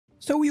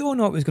So we all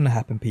know what was going to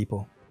happen,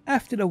 people.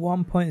 After the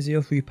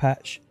 1.03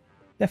 patch,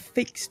 the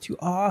fix to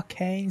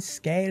arcane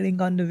scaling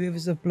on the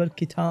Rivers of Blood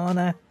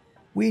Katana,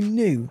 we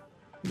knew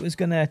it was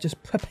going to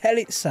just propel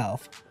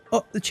itself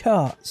up the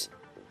charts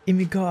in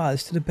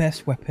regards to the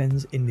best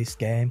weapons in this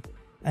game.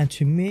 And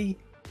to me,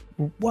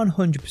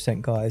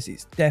 100% guys,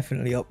 it's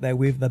definitely up there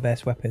with the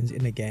best weapons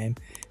in the game.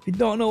 If you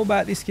don't know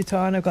about this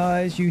katana,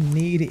 guys, you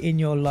need it in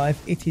your life.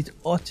 It is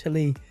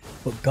utterly...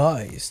 But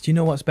guys, do you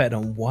know what's better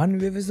than one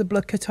Rivers of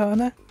Blood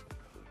Katana?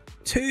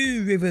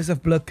 2 Rivers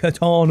of Blood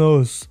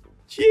Katanas.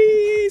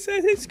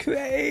 Jesus, it's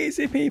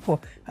crazy, people.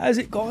 How's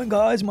it going,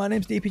 guys? My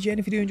name's DPJ, and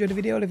if you do enjoy the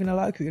video, leaving a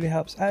like really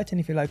helps out. And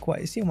if you like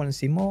what you see and want to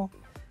see more,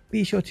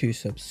 be sure to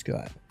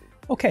subscribe.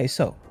 Okay,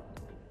 so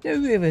the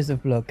Rivers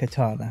of Blood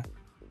Katana,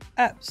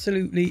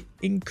 absolutely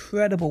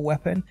incredible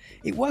weapon.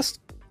 It was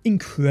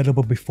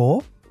incredible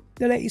before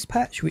the latest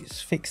patch, which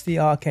fixed the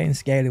arcane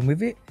scaling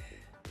with it,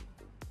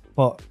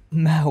 but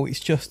now it's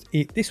just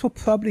it. This will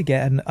probably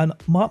get, and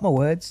mark my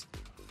words,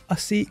 I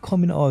see it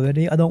coming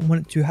already. I don't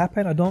want it to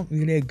happen. I don't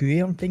really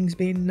agree on things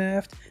being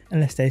nerfed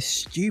unless they're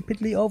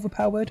stupidly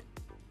overpowered.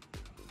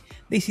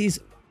 This is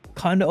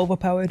kind of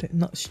overpowered,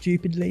 not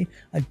stupidly.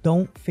 I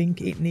don't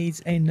think it needs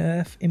a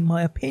nerf in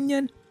my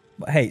opinion,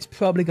 but hey, it's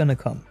probably gonna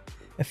come.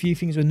 A few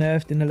things were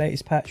nerfed in the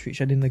latest patch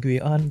which I didn't agree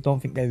on. Don't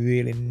think they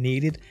really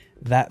needed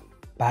that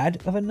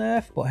bad of a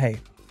nerf, but hey,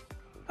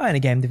 I ain't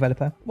a game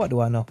developer, what do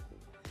I know?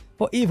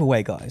 But either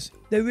way, guys,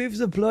 the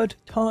Rivers of Blood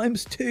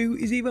 ×2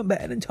 is even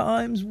better than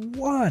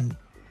 ×1.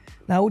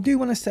 Now I do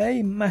want to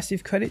say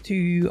massive credit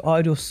to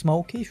Idle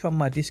Smokey from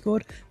my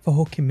Discord for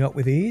hooking me up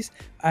with these.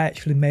 I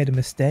actually made a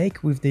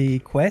mistake with the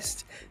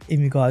quest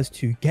in regards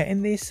to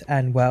getting this,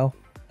 and well,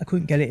 I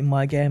couldn't get it in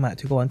my game. I had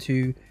to go on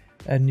to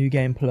a New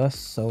Game Plus,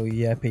 so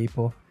yeah,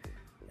 people,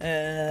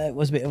 it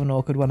was a bit of an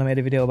awkward one. I made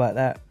a video about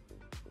that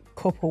a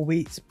couple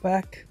weeks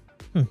back.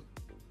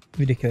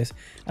 Ridiculous,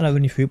 and I'll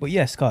run you through. But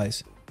yes,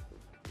 guys,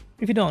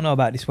 if you don't know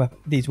about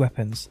these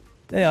weapons,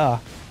 they are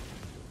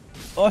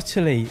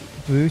utterly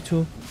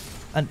brutal,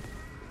 and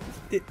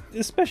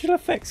the special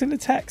effects and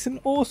attacks and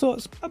all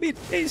sorts, I mean,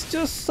 it's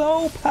just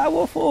so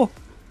powerful.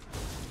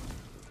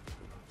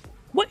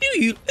 What are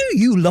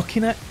you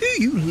looking at? Who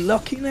are you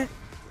looking at?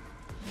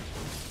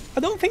 I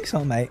don't think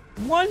so, mate.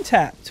 One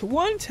tapped.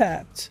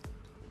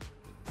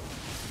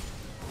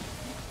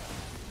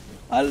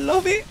 I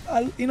love it.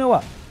 You know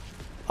what?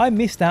 I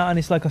missed out, and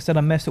it's like I said,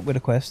 I messed up with the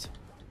quest.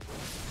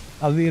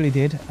 I really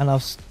did, and I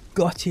was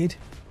gutted.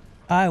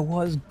 I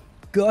was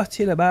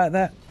gutted about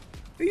that.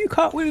 You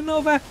can't win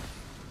over.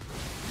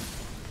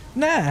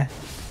 Nah.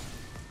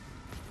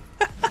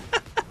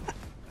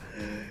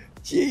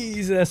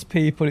 Jesus,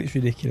 people, it's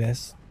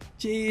ridiculous.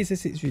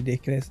 Jesus, it's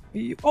ridiculous.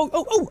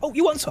 Oh,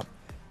 you want some?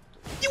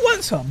 You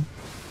want some?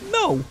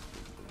 No,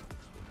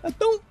 I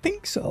don't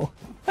think so.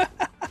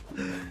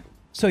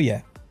 So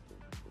yeah,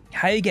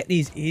 how you get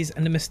these is,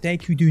 and the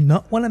mistake you do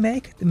not want to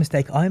make, the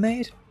mistake I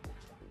made,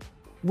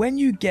 when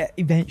you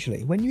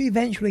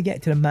eventually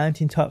get to the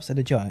mountaintops of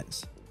the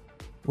giants,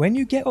 when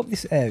you get up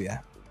this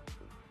area,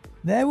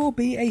 there will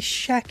be a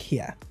shack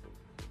here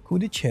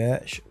called the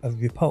Church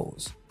of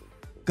Repose.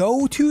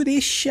 Go to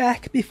this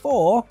shack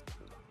before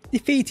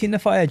defeating the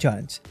fire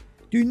giants.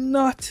 Do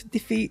not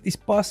defeat this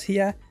boss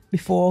here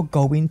before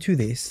going to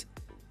this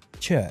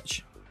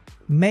church.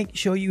 Make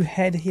sure you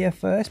head here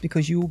first,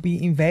 because you will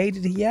be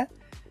invaded here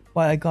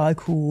by a guy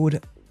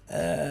called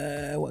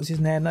what's his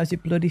name? Is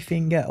it Bloody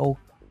Finger or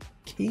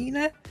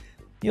Kina?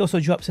 He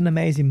also drops an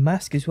amazing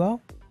mask as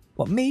well.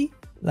 But me,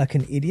 like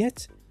an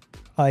idiot,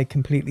 I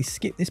completely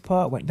skipped this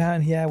part, went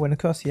down here, went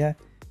across here,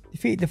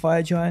 defeated the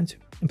fire giant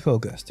and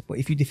progressed. But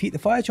if you defeat the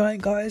fire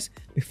giant, guys,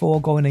 before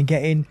going and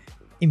getting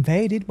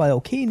invaded by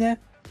Okina,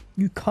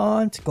 you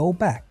can't go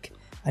back.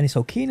 And this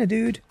Okina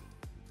dude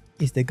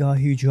is the guy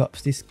who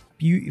drops this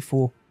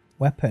beautiful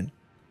weapon.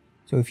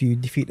 So if you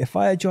defeat the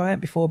fire giant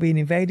before being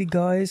invaded,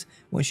 guys,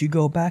 once you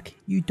go back,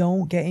 you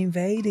don't get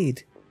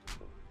invaded.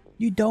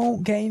 You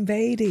don't get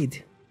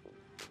invaded.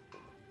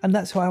 And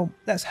that's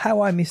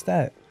how I missed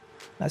out.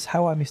 That's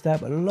how I missed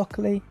out. But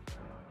luckily,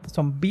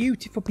 some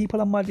beautiful people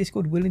on my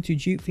Discord willing to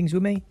dupe things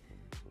with me,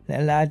 and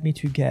it allowed me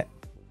to get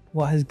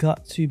what has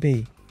got to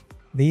be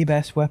the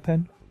best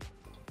weapon.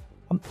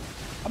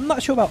 I'm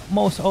not sure about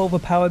most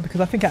overpowered, because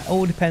I think it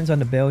all depends on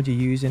the build you're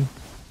using.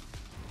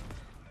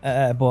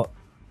 But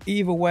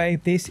either way,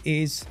 this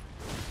is...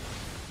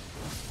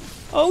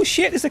 Oh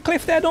shit, there's a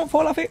cliff there, don't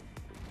fall off it.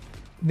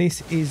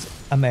 This is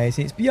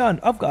amazing. It's beyond...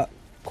 I've got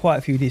quite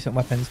a few decent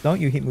weapons. Don't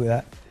you hit me with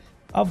that.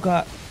 I've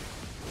got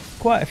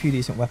quite a few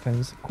decent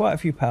weapons, quite a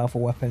few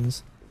powerful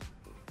weapons,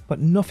 but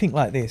nothing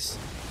like this.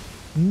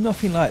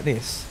 Nothing like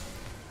this.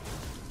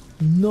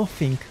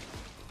 Nothing.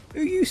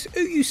 Who you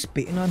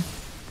spitting on?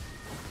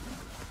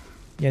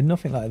 Yeah,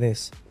 nothing like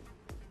this.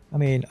 I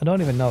mean, I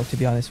don't even know, to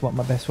be honest, what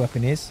my best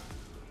weapon is.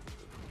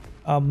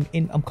 I'm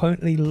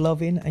currently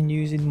loving and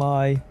using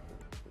my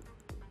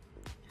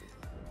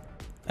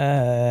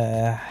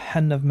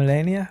Hand of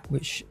Millennia,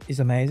 which is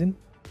amazing.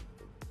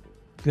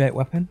 Great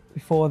weapon.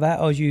 Before that,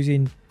 I was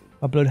using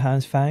my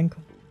Bloodhound's Fang.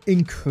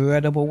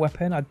 incredible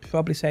weapon. I'd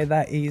probably say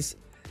that is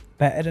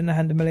better than the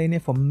Hand of Millennia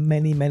for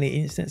many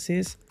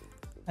instances.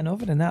 And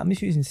other than that, I'm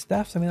just using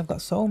staffs. I mean, I've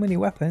got so many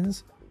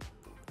weapons,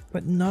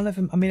 but none of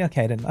them. I mean,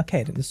 okay then,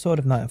 the Sword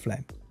of Night and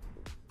Flame.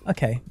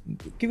 Okay,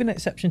 give an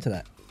exception to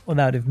that. Or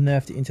they would have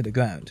nerfed it into the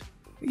ground.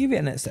 But give it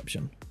an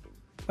exception.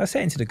 If I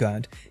say into the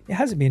ground, it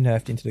hasn't been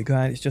nerfed into the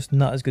ground. It's just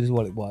not as good as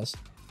what it was.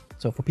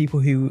 So for people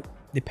who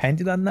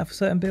depended on that for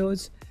certain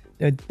builds,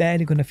 they're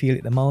barely going to feel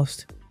it the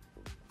most.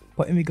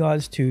 But in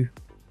regards to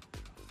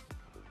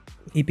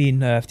it being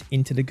nerfed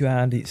into the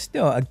ground, it's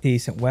still a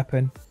decent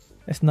weapon.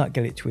 Let's not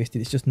get it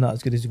twisted. It's just not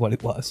as good as what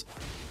it was.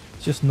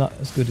 It's just not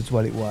as good as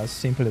what it was.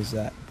 Simple as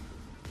that.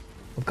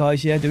 But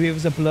guys, yeah, the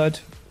Rivers of Blood.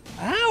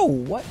 Ow!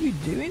 What are you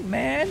doing,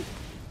 man?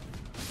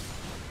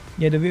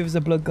 Yeah, the Rivers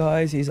of Blood,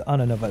 guys, is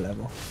on another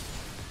level.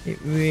 It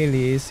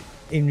really is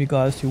in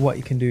regards to what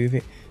you can do with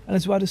it. And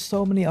as well, there's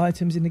so many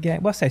items in the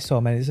game. Well, I say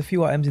so many. There's a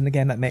few items in the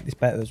game that make this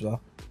better as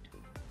well.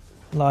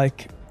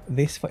 Like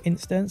this, for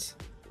instance.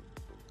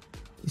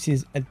 This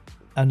is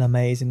an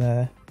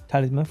amazing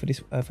talisman for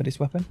this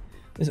weapon.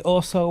 There's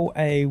also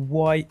a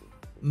white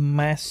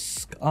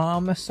mask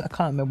armor. I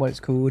can't remember what it's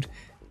called,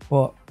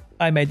 but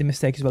I made the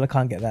mistake as well. I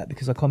can't get that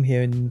because I come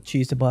here and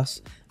choose the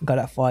boss and got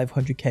that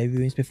 500k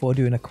runes before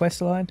doing a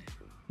quest line.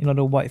 You know,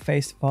 the white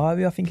faced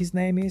Vario, I think his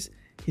name is.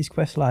 His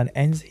quest line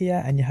ends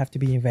here and you have to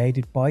be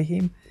invaded by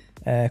him.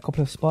 A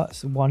couple of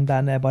spots, one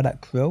down there by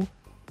that crow.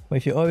 But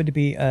if you already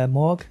beat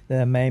Morg,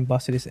 the main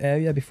boss of this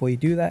area, before you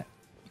do that,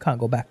 you can't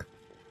go back.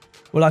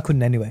 Well, I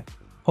couldn't anyway.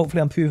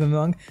 Hopefully I'm proven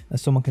wrong and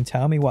someone can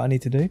tell me what I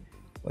need to do.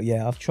 But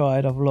yeah, I've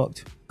tried, I've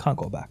looked, can't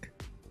go back.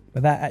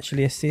 But that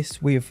actually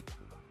assists with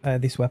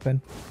this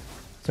weapon.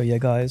 So yeah,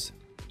 guys.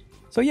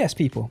 So yes,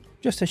 people,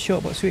 just a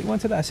short but sweet one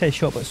today. I say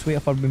short but sweet.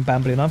 I've probably been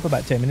bambling on for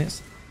about 10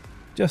 minutes.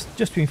 Just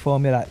to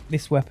inform you that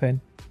this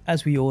weapon,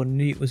 as we all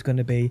knew it was going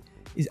to be,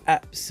 is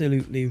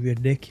absolutely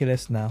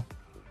ridiculous now.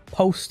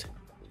 Post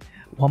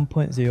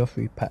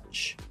 1.03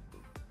 patch.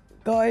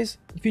 Guys,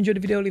 if you enjoyed the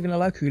video, leaving a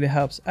like really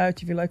helps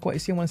out. If you like what you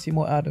see and want to see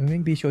more out of me,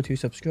 be sure to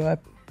subscribe.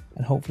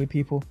 And hopefully,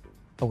 people,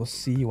 I will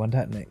see you on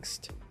that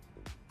next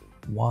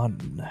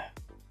one.